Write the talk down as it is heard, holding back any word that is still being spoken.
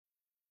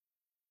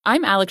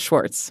I'm Alex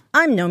Schwartz.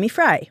 I'm Nomi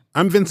Fry.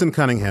 I'm Vincent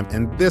Cunningham,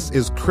 and this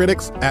is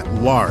Critics at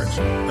Large,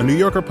 a New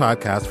Yorker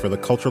podcast for the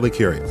culturally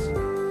curious.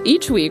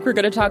 Each week, we're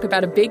going to talk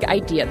about a big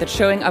idea that's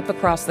showing up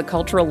across the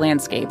cultural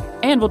landscape,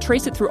 and we'll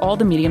trace it through all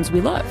the mediums we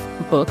love.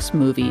 Books,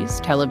 movies,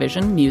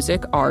 television,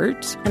 music,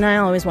 art. And I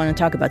always want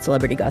to talk about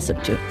celebrity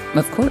gossip, too.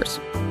 Of course.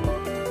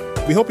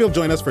 We hope you'll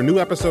join us for new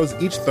episodes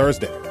each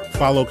Thursday.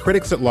 Follow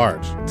Critics at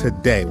Large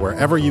today,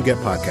 wherever you get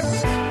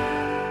podcasts.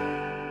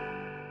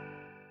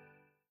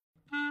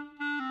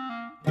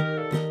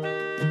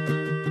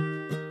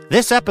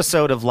 This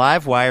episode of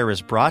Livewire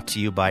is brought to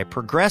you by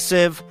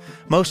Progressive.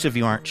 Most of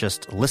you aren't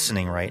just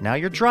listening right now.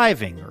 You're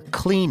driving or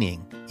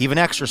cleaning, even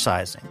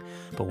exercising.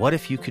 But what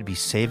if you could be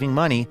saving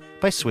money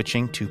by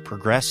switching to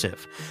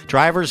Progressive?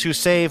 Drivers who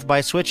save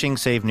by switching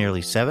save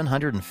nearly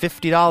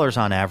 $750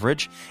 on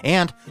average,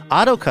 and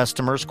auto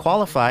customers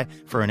qualify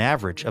for an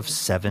average of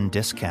 7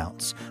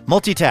 discounts.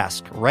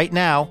 Multitask right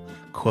now.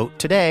 Quote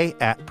today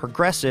at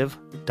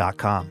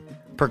Progressive.com.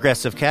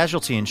 Progressive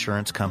Casualty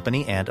Insurance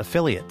Company and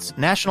Affiliates.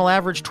 National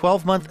average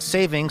 12-month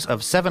savings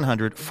of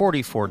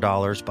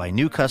 $744 by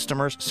new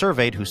customers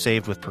surveyed who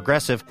saved with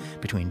Progressive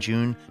between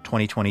June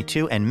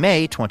 2022 and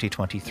May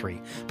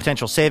 2023.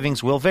 Potential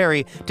savings will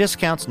vary.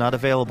 Discounts not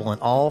available in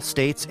all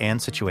states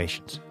and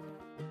situations.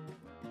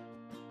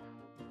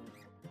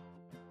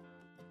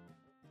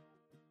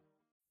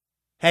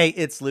 Hey,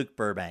 it's Luke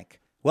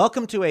Burbank.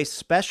 Welcome to a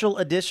special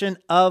edition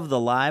of the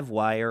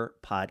Livewire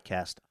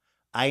podcast.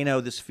 I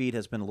know this feed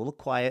has been a little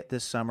quiet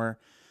this summer.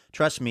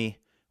 Trust me,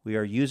 we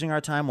are using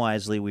our time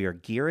wisely. We are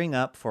gearing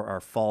up for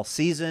our fall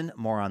season.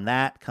 More on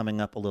that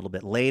coming up a little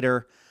bit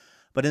later.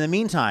 But in the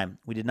meantime,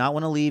 we did not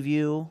want to leave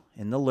you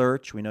in the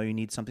lurch. We know you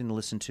need something to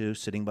listen to,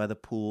 sitting by the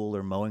pool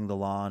or mowing the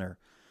lawn or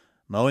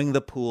mowing the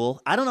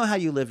pool. I don't know how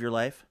you live your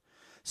life.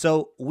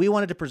 So we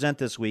wanted to present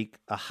this week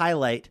a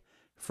highlight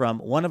from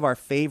one of our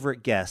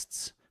favorite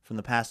guests from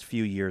the past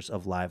few years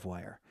of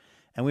Livewire.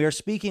 And we are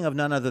speaking of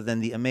none other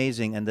than the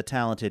amazing and the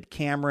talented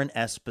Cameron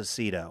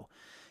Esposito.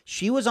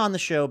 She was on the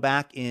show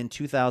back in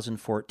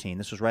 2014.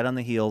 This was right on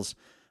the heels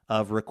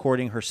of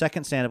recording her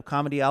second stand-up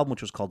comedy album,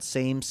 which was called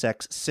Same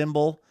Sex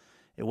Symbol.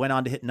 It went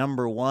on to hit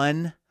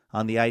 #1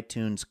 on the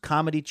iTunes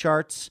comedy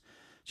charts.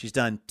 She's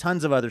done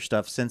tons of other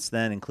stuff since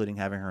then, including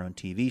having her own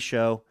TV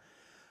show.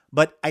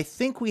 But I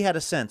think we had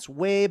a sense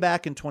way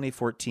back in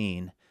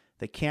 2014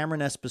 that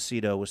Cameron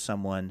Esposito was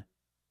someone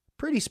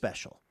pretty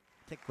special.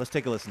 Let's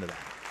take a listen to that.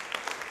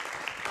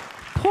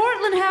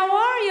 Portland, how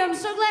are you? I'm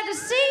so glad to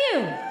see you.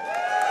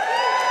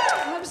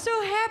 I'm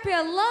so happy.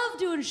 I love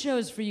doing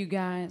shows for you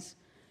guys.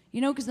 You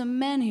know, because the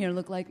men here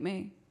look like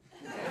me.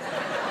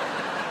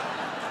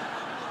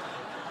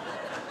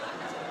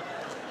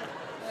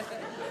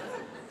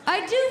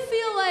 I do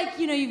feel like,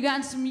 you know, you've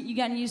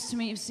gotten used to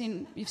me.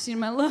 You've seen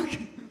my look.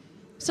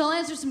 So I'll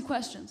answer some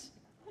questions.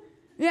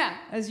 Yeah,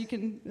 as you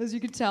can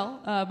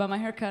tell by my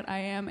haircut, I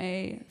am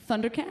a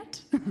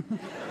Thundercat.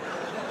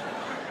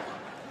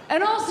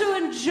 And also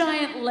a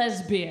giant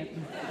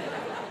lesbian.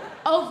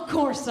 Of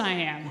course I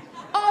am.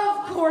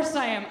 Of course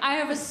I am. I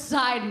have a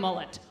side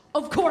mullet.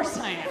 Of course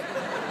I am.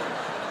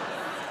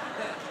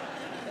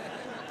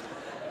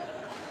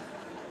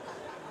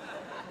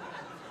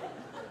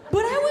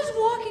 But I was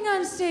walking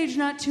on stage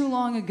not too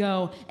long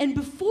ago, and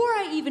before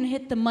I even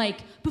hit the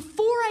mic,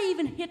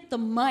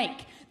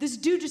 this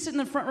dude just sitting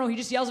in the front row, he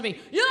just yells at me,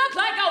 "You look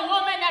like a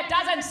woman that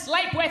doesn't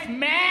sleep with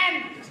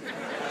men!"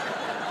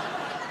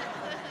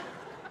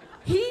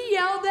 He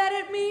yelled that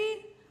at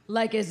me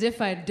like as if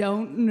I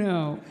don't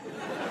know.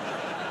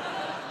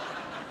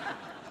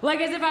 Like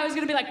as if I was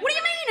gonna be like, "What do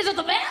you mean? Is it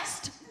the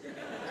best?"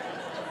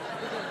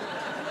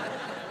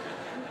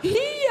 He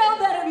yelled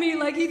that at me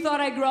like he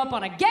thought I grew up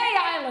on a gay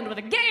island with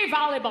a gay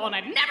volleyball and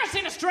I'd never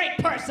seen a straight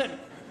person.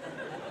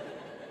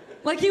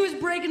 Like he was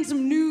breaking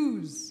some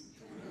news.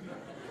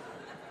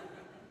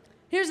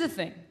 Here's the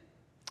thing.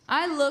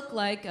 I look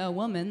like a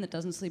woman that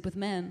doesn't sleep with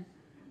men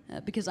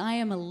because I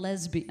am a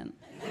lesbian.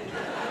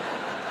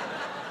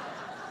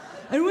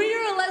 And when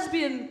you're a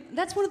lesbian,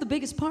 that's one of the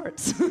biggest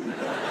parts.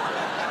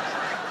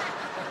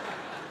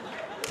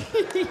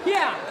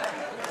 Yeah.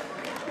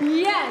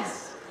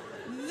 Yes.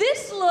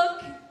 This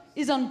look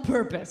is on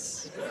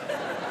purpose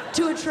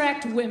to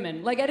attract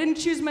women. Like, I didn't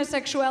choose my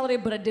sexuality,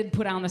 but I did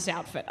put on this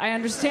outfit. I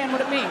understand what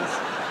it means.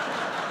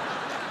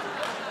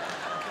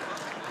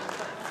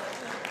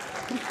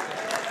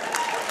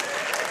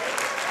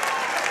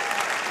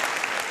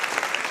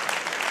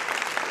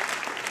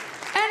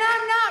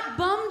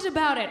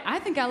 About it. I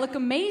think I look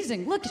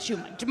amazing. Look at you.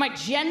 My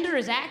gender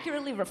is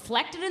accurately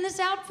reflected in this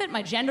outfit.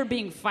 My gender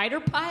being fighter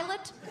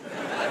pilot.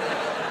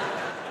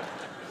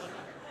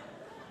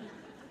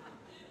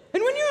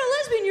 And when you're a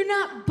lesbian, you're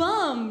not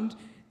bummed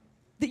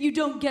that you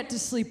don't get to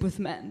sleep with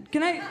men.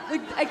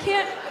 I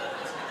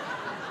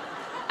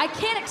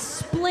can't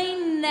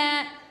explain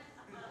that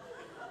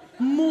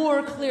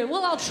more clear.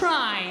 Well, I'll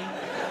try.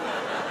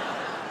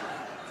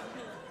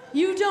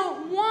 You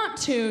don't want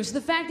to, so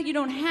the fact that you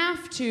don't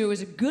have to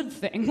is a good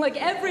thing. Like,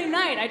 every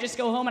night I just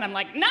go home and I'm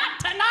like, not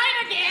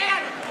tonight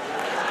again!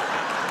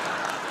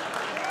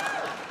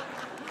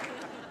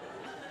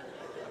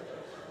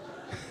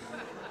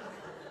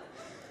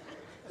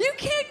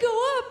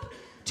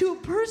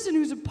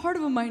 person who's a part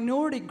of a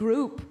minority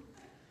group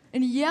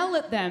and yell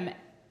at them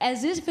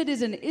as if it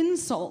is an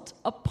insult,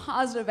 a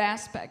positive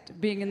aspect of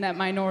being in that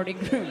minority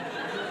group.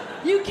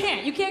 You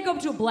can't. You can't go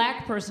up to a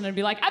black person and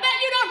be like, I bet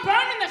you don't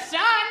burn in the sun.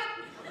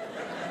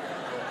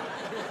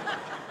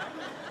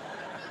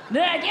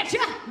 Did I get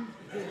you?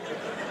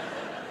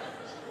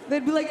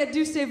 They'd be like, I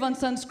do save on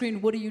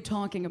sunscreen. What are you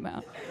talking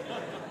about?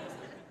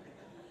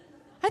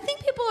 I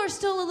think people are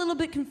still a little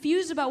bit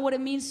confused about what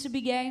it means to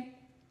be gay.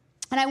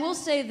 And I will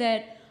say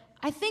that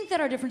I think that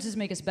our differences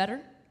make us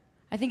better.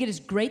 I think it is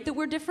great that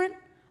we're different.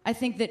 I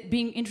think that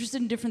being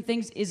interested in different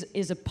things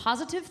is a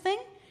positive thing.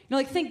 You know,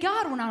 like, thank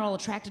God we're not all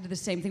attracted to the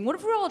same thing. What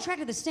if we're all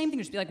attracted to the same thing?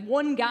 There'd just be like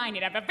one guy and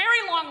he'd have a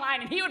very long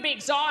line and he would be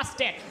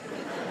exhausted.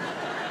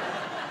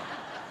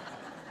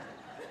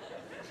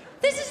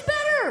 This is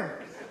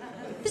better.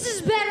 This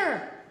is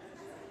better.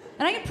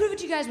 And I can prove it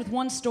to you guys with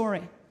one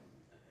story.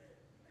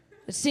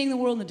 That seeing the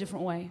world in a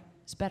different way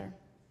is better.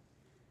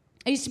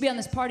 I used to be on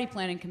this party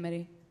planning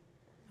committee.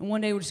 And one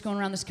day we're just going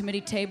around this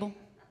committee table.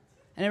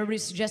 And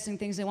everybody's suggesting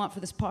things they want for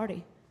this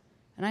party.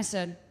 And I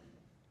said,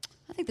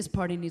 I think this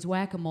party needs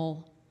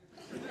whack-a-mole.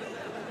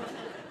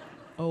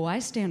 Oh, I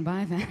stand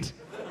by that.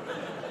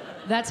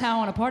 That's how I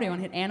want a party. I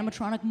want to hit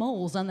animatronic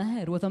moles on the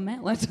head with a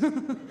mallet.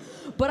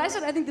 But I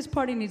said, I think this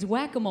party needs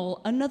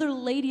whack-a-mole. Another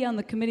lady on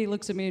the committee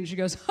looks at me and she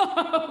goes,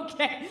 oh,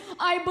 okay,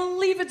 I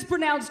believe it's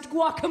pronounced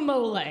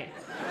guacamole.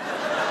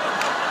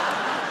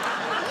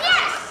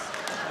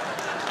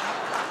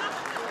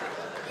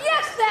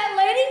 Yes, that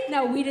lady.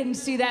 Now, we didn't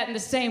see that in the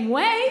same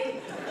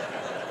way.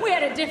 We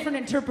had a different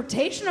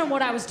interpretation on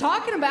what I was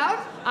talking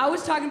about. I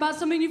was talking about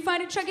something you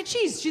find at Chuck E.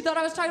 Cheese. She thought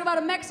I was talking about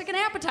a Mexican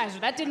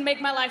appetizer. That didn't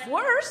make my life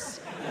worse.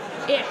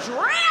 It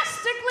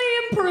drastically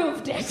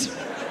improved it.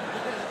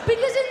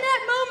 Because in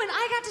that moment,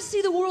 I got to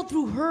see the world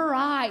through her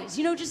eyes.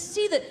 You know, just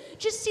see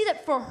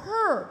that for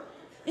her,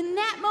 in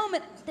that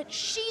moment, that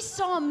she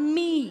saw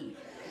me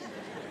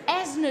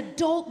as an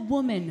adult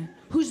woman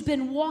who's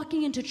been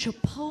walking into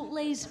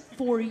Chipotle's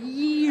for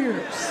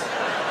years.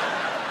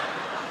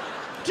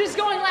 Just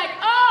going like,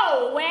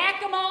 oh,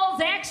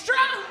 whack-a-mole's extra?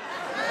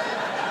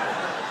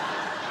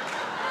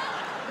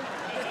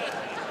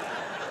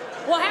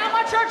 Well, how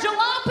much are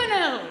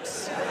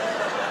jalapenos?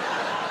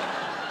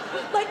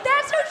 Like,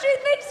 that's how she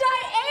thinks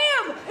I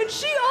am. And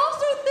she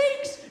also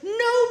thinks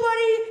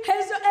nobody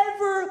has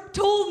ever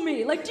told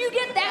me. Like, do you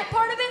get that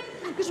part of it?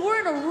 Because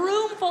we're in a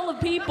room full of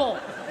people.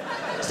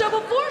 So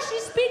before she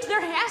speaks,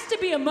 there has to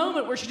be a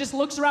moment where she just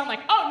looks around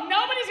like, oh,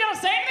 nobody's gonna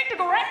say anything to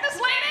correct this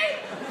lady?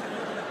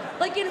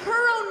 Like, in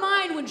her own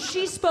mind, when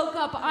she spoke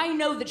up, I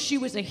know that she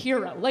was a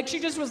hero. Like, she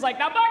just was like,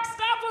 now, Buck,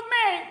 stop with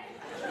me.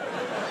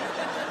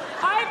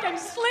 I can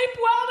sleep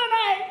well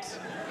tonight.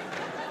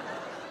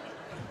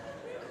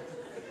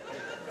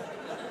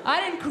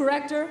 I didn't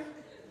correct her.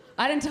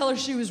 I didn't tell her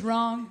she was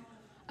wrong.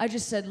 I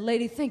just said,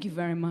 lady, thank you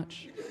very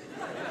much.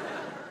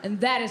 And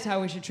that is how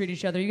we should treat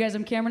each other. You guys,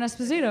 I'm Cameron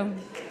Esposito.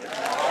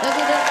 Those are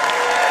the jokes.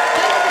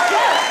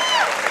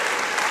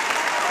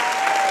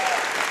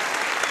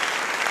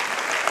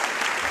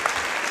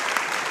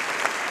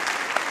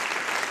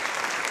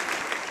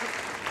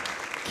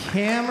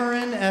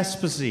 Cameron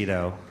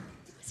Esposito.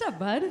 What's up,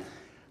 bud?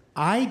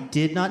 I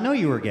did not know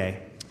you were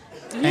gay.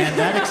 And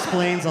that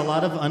explains a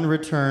lot of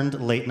unreturned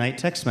late-night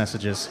text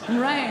messages.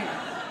 Right.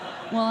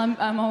 Well,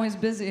 I'm always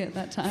busy at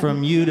that time.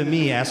 From you to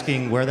me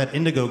asking where that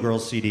Indigo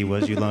Girls CD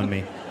was you loaned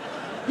me.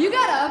 You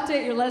gotta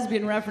update your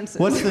lesbian references.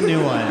 What's the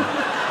new one?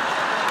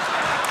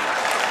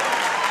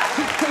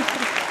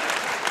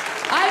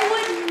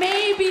 I would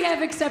maybe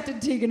have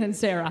accepted Tegan and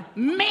Sarah.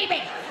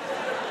 Maybe.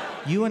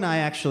 You and I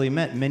actually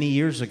met many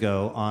years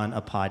ago on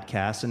a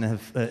podcast and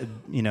have,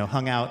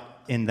 hung out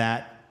in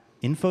that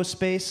info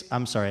space.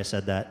 I'm sorry I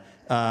said that.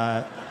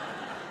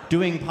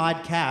 Doing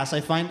podcasts, I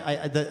find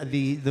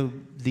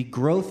the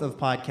growth of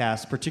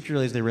podcasts,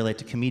 particularly as they relate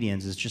to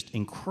comedians, is just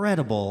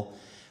incredible.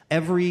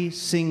 Every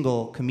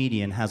single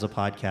comedian has a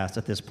podcast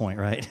at this point,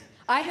 right?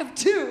 I have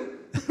two.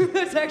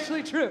 That's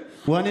actually true.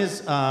 One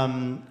is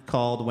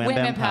called Wham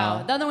Bam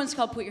Pow. The other one's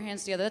called Put Your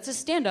Hands Together. That's a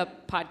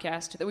stand-up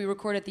podcast that we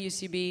record at the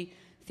UCB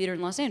Theater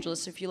in Los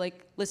Angeles. So if you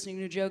like listening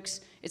to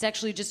jokes, it's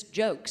actually just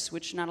jokes,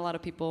 which not a lot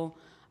of people,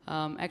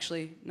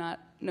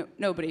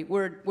 nobody.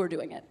 We're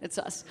doing it. It's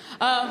us.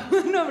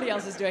 Nobody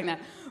else is doing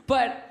that.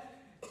 But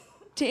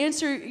to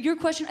answer your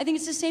question, I think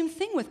it's the same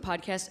thing with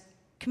podcasts.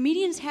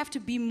 Comedians have to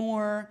be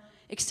more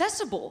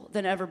accessible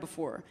than ever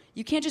before.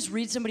 You can't just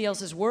read somebody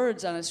else's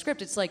words on a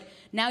script. It's like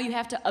now you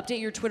have to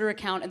update your Twitter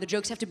account and the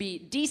jokes have to be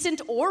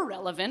decent or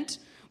relevant.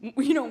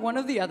 You know, one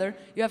or the other.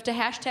 You have to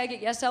hashtag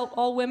it yes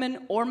all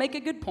women or make a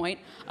good point.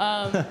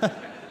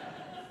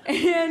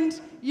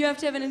 And you have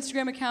to have an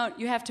Instagram account.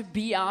 You have to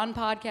be on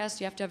podcasts.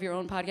 You have to have your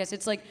own podcast.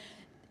 It's like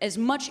as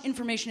much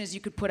information as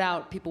you could put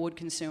out, people would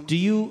consume. Do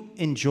you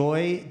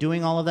enjoy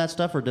doing all of that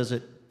stuff, or does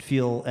it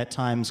feel at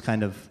times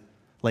kind of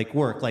like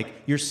work? Like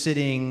you're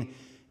sitting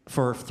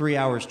for 3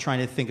 hours trying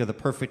to think of the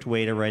perfect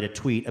way to write a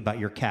tweet about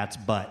your cat's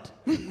butt.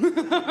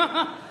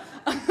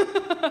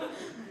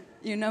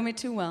 You know me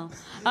too well.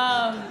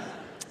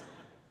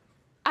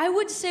 I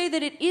would say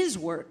that it is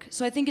work,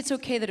 so I think it's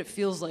okay that it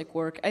feels like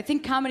work. I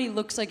think comedy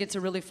looks like it's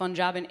a really fun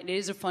job, and it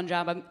is a fun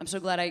job. I'm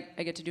so glad I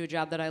get to do a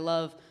job that I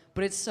love,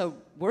 but it's a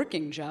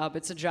working job.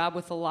 It's a job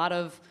with a lot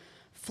of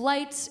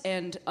flights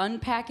and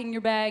unpacking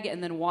your bag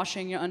and then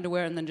washing your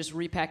underwear and then just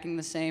repacking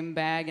the same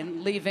bag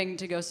and leaving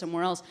to go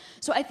somewhere else.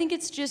 So I think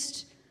it's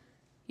just,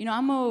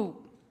 I'm a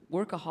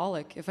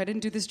workaholic. If I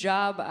didn't do this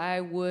job, I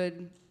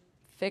would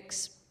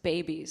fix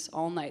babies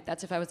all night.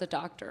 That's if I was a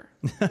doctor.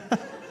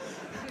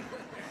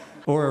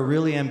 Or a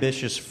really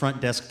ambitious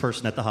front desk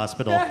person at the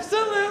hospital.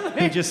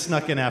 Absolutely. Who just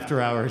snuck in after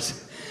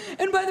hours.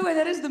 And by the way,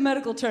 that is the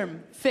medical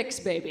term,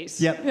 fix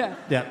babies. Yep. Yeah.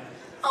 Yep.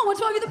 Oh,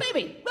 what's wrong with the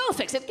baby? Well,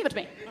 fix it. Give it to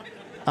me.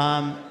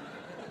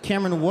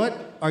 Cameron,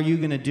 what are you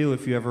going to do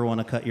if you ever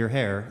want to cut your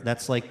hair?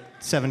 That's like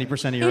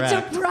 70% of your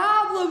act. It's a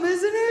problem,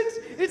 isn't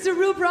it? It's a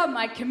real problem.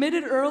 I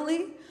committed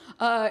early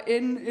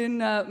in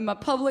my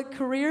public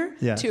career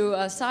to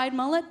a side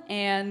mullet,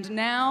 and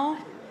now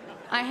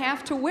I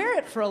have to wear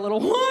it for a little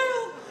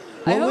while.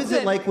 What was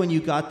it like when you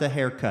got the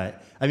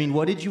haircut? I mean,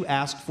 what did you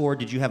ask for?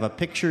 Did you have a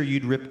picture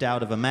you'd ripped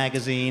out of a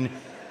magazine?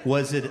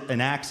 Was it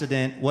an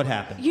accident? What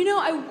happened?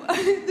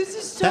 This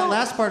is so... That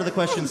last part of the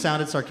question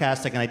sounded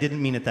sarcastic, and I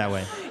didn't mean it that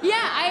way. Yeah,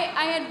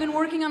 I had been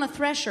working on a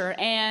thresher,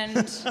 and...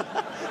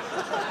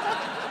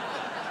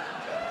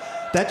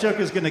 That joke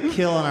is going to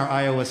kill on our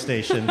Iowa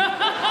station.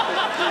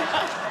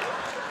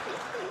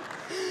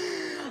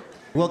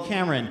 Well,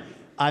 Cameron,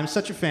 I'm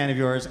such a fan of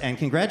yours, and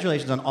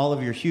congratulations on all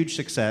of your huge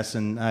success,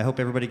 and I hope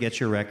everybody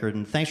gets your record,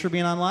 and thanks for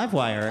being on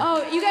Livewire.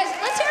 Oh, you guys,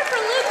 let's hear it for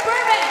Luke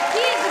Burbank. He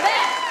is the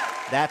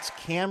best. That's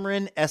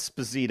Cameron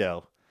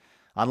Esposito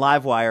on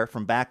Livewire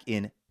from back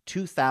in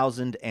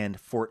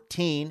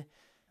 2014.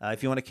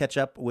 If you want to catch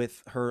up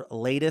with her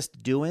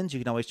latest doings, you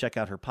can always check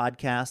out her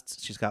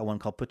podcasts. She's got one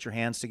called Put Your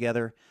Hands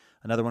Together,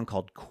 another one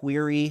called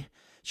Query.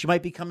 She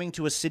might be coming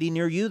to a city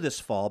near you this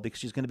fall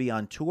because she's going to be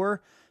on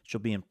tour. She'll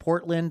be in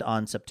Portland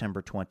on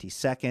September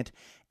 22nd.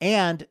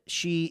 And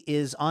she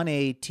is on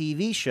a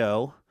TV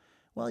show,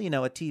 a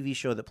TV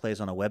show that plays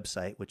on a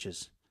website, which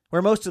is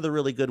where most of the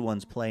really good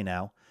ones play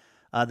now.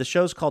 The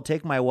show's called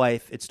Take My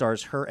Wife. It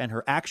stars her and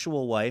her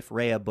actual wife,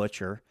 Rhea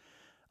Butcher.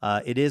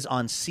 It is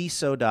on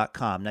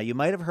Seeso.com. Now, you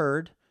might have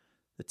heard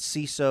that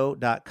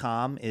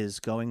Seeso.com is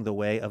going the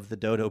way of the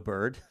dodo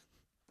bird.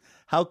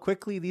 How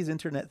quickly these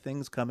internet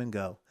things come and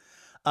go.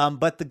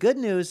 But the good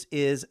news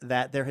is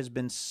that there has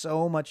been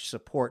so much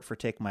support for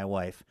Take My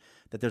Wife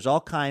that there's all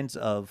kinds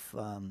of,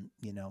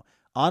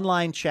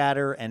 online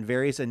chatter and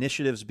various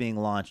initiatives being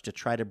launched to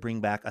try to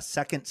bring back a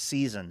second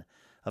season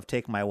of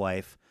Take My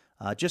Wife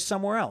just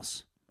somewhere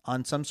else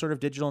on some sort of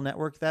digital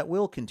network that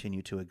will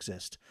continue to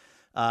exist.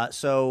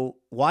 So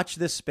watch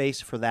this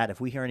space for that.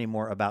 If we hear any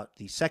more about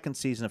the second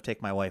season of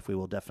Take My Wife, we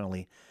will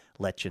definitely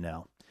let you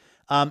know.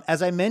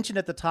 As I mentioned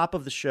at the top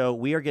of the show,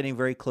 we are getting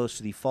very close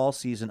to the fall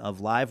season of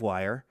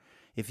Livewire.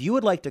 If you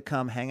would like to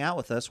come hang out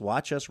with us,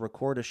 watch us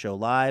record a show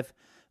live,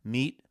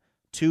 meet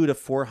 200 to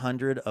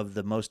 400 of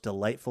the most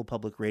delightful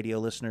public radio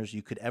listeners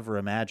you could ever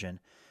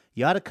imagine,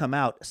 you ought to come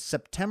out.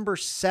 September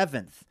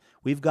 7th,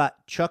 we've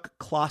got Chuck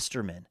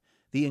Klosterman,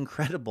 the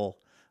incredible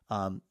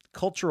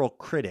cultural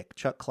critic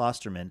Chuck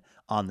Klosterman,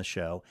 on the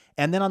show.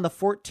 And then on the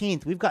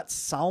 14th, we've got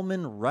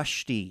Salman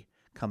Rushdie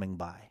coming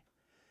by.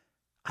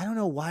 I don't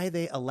know why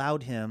they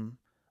allowed him,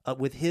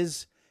 with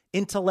his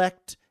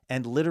intellect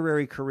and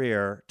literary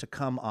career, to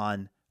come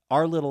on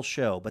our little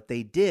show, but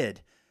they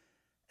did,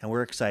 and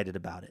we're excited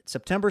about it.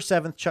 September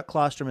 7th, Chuck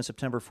Klosterman.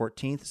 September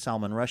 14th,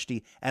 Salman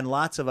Rushdie, and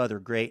lots of other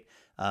great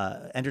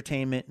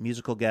entertainment,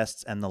 musical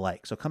guests, and the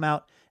like. So come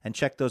out and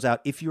check those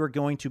out if you are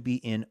going to be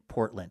in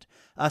Portland.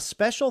 A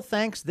special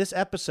thanks this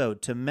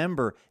episode to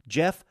member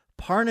Jeff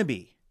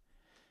Parnaby.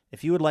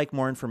 If you would like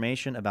more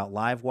information about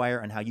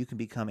Livewire and how you can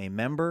become a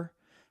member,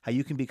 how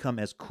you can become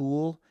as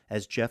cool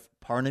as Jeff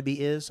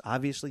Parnaby is,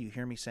 obviously you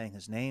hear me saying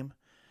his name,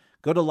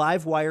 go to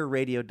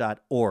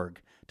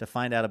livewireradio.org to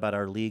find out about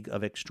our League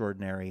of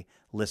Extraordinary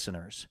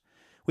Listeners.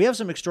 We have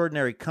some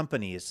extraordinary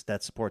companies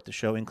that support the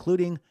show,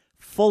 including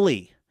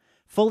Fully.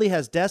 Fully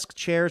has desks,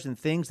 chairs, and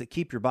things that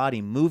keep your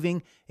body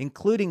moving,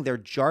 including their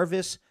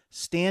Jarvis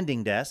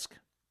standing desk,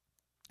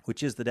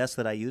 which is the desk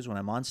that I use when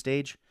I'm on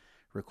stage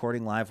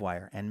recording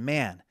Livewire. And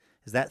man,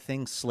 is that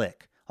thing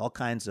slick. All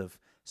kinds of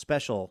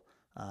special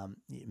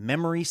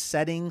memory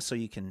settings so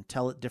you can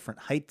tell it different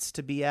heights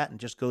to be at and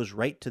just goes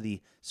right to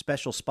the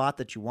special spot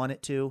that you want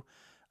it to.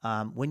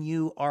 When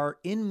you are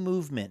in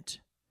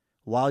movement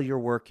while you're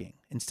working,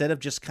 instead of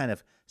just kind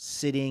of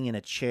sitting in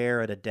a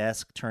chair at a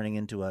desk turning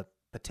into a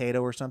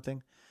potato or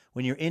something,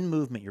 when you're in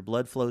movement, your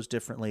blood flows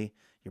differently,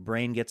 your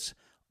brain gets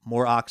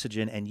more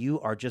oxygen, and you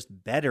are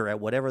just better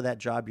at whatever that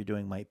job you're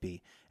doing might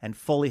be. And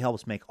Fully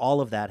helps make all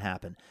of that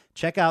happen.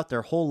 Check out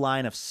their whole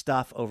line of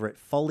stuff over at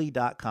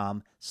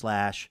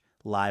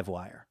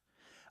Fully.com/Livewire.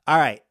 All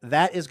right,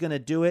 that is going to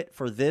do it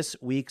for this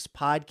week's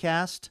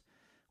podcast.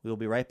 We will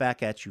be right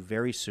back at you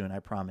very soon, I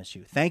promise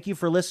you. Thank you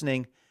for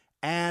listening,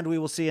 and we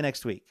will see you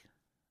next week.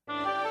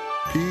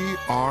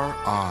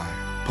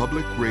 PRI,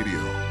 Public Radio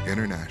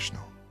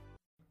International.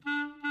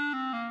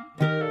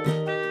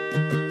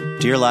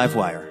 Dear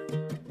Livewire,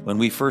 when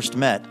we first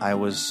met, I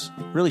was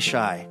really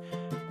shy.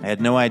 I had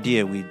no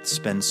idea we'd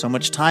spend so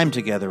much time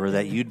together, or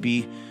that you'd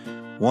be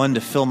one to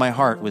fill my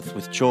heart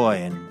with joy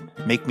and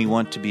make me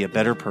want to be a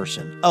better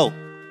person. Oh,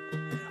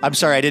 I'm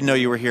sorry, I didn't know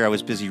you were here. I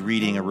was busy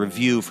reading a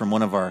review from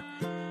one of our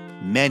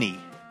many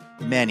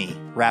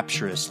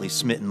rapturously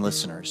smitten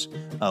listeners.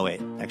 Oh, wait.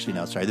 Actually,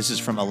 no, sorry. This is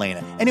from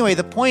Elena. Anyway,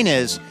 the point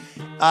is,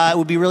 it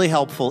would be really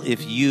helpful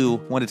if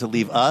you wanted to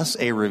leave us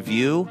a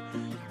review.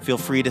 Feel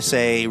free to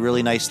say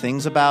really nice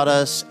things about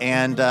us,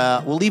 and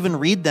we'll even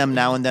read them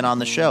now and then on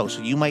the show.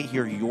 So you might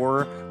hear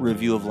your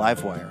review of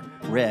Livewire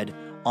read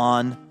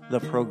on the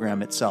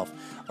program itself.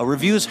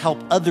 Reviews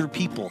help other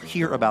people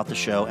hear about the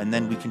show, and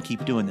then we can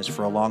keep doing this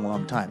for a long,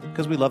 long time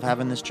because we love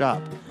having this job.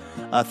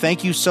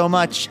 Thank you so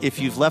much if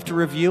you've left a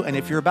review, and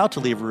if you're about to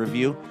leave a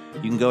review,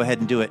 you can go ahead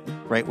and do it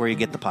right where you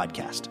get the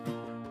podcast.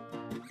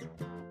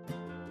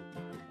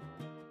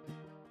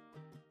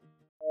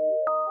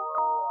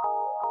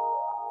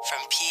 From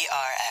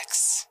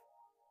PRX.